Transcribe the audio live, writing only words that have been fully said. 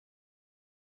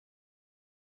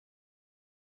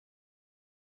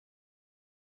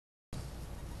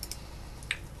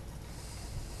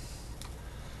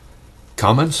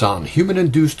Comments on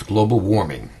Human-Induced Global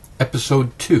Warming,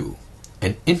 Episode 2,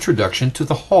 An Introduction to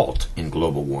the Halt in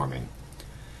Global Warming.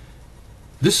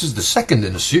 This is the second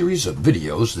in a series of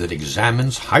videos that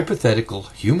examines hypothetical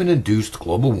human-induced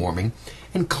global warming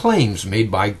and claims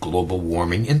made by global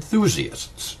warming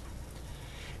enthusiasts.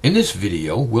 In this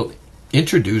video, we'll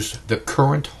introduce the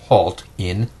current halt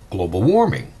in global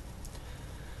warming.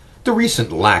 The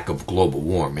recent lack of global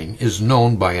warming is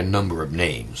known by a number of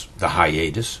names: the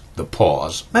hiatus, the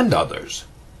pause, and others.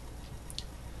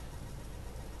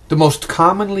 The most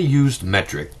commonly used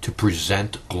metric to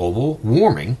present global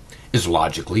warming is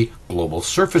logically global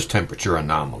surface temperature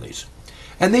anomalies,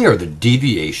 and they are the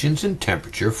deviations in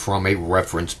temperature from a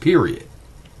reference period.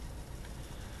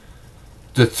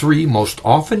 The three most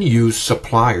often used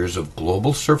suppliers of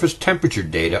global surface temperature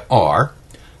data are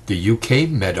the UK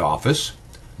Met Office,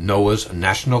 NOAA's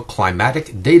National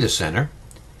Climatic Data Center,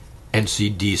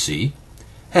 NCDC,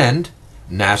 and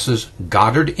NASA's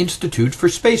Goddard Institute for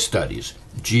Space Studies,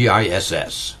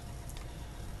 GISS.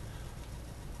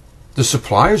 The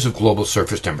suppliers of global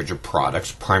surface temperature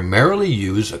products primarily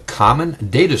use a common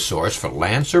data source for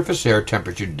land surface air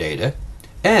temperature data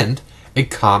and a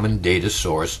common data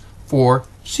source for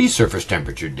sea surface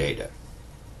temperature data.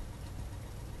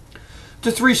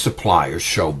 The three suppliers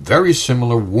show very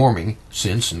similar warming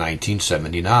since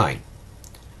 1979.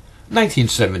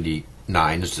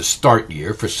 1979 is the start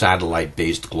year for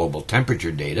satellite-based global temperature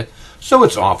data, so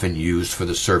it's often used for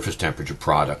the surface temperature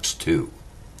products too.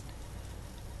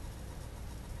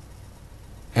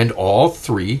 And all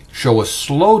three show a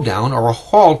slowdown or a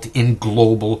halt in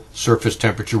global surface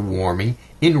temperature warming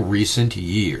in recent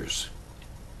years.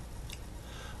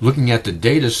 Looking at the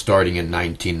data starting in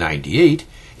 1998,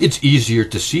 it's easier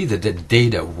to see that the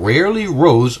data rarely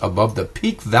rose above the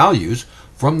peak values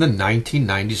from the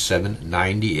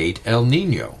 1997-98 El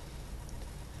Niño.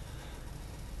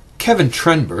 Kevin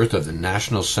Trenberth of the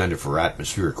National Center for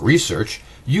Atmospheric Research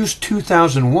used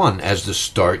 2001 as the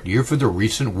start year for the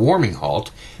recent warming halt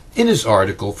in his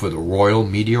article for the Royal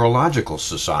Meteorological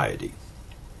Society.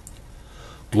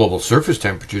 Global surface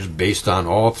temperatures based on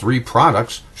all three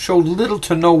products showed little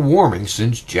to no warming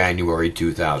since January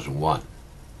 2001.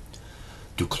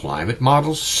 Do climate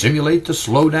models simulate the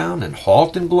slowdown and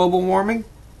halt in global warming?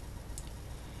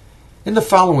 In the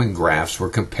following graphs, we're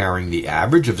comparing the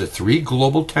average of the three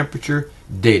global temperature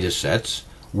data sets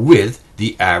with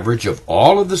the average of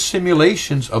all of the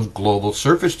simulations of global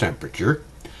surface temperature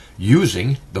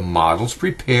using the models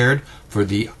prepared for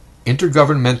the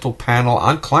Intergovernmental Panel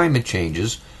on Climate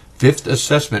Change's Fifth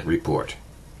Assessment Report.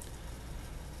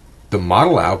 The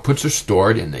model outputs are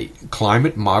stored in the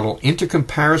Climate Model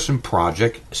Intercomparison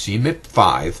Project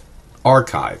CMIP-5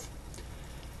 archive,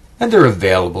 and they're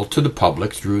available to the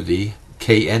public through the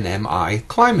KNMI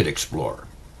Climate Explorer.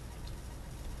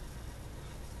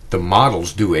 The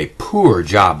models do a poor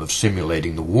job of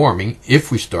simulating the warming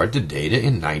if we start the data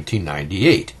in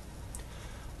 1998.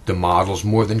 The models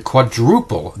more than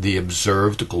quadruple the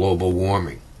observed global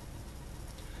warming.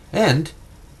 And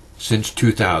since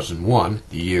 2001,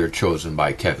 the year chosen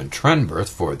by Kevin Trenberth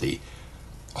for the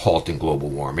halt in global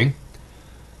warming,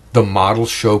 the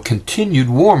models show continued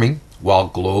warming while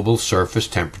global surface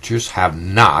temperatures have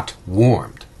not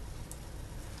warmed.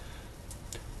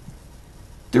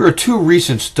 There are two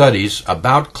recent studies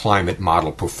about climate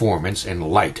model performance in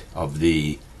light of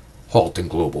the halt in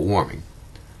global warming.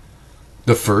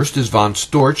 The first is von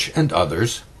Storch and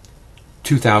others,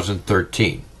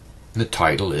 2013. The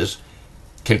title is,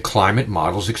 "Can Climate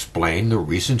Models Explain the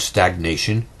Recent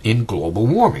Stagnation in Global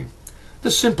Warming?"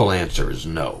 The simple answer is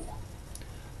no.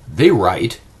 They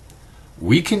write,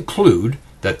 "We conclude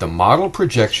that the model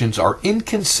projections are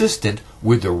inconsistent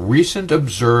with the recent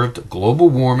observed global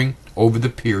warming over the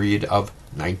period of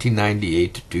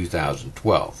 1998 to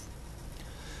 2012.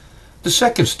 The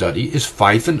second study is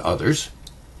Fife and others,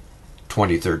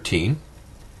 2013,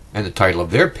 and the title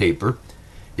of their paper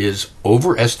is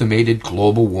Overestimated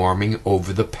Global Warming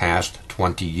Over the Past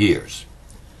 20 Years.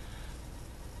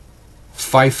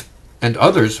 Fife and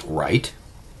others write,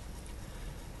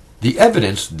 "The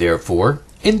evidence, therefore,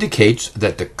 indicates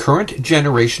that the current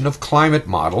generation of climate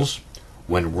models,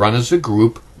 when run as a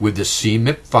group with the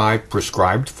CMIP-5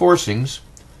 prescribed forcings,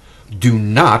 do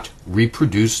not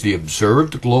reproduce the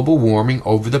observed global warming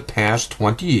over the past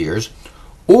 20 years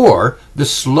or the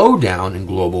slowdown in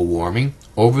global warming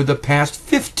over the past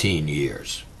 15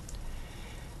 years.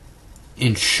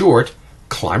 In short,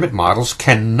 climate models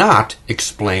cannot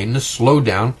explain the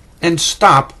slowdown and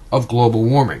stop of global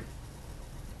warming.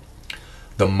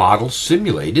 The models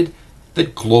simulated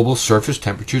that global surface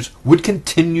temperatures would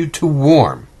continue to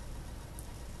warm.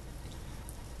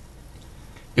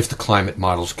 If the climate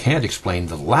models can't explain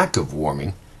the lack of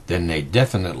warming, then they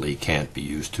definitely can't be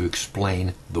used to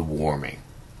explain the warming.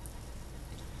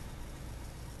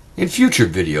 In future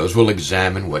videos, we'll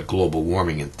examine what global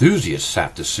warming enthusiasts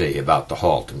have to say about the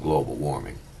halt in global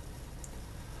warming.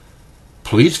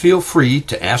 Please feel free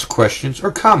to ask questions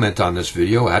or comment on this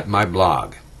video at my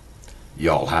blog.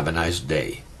 Y'all have a nice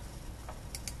day.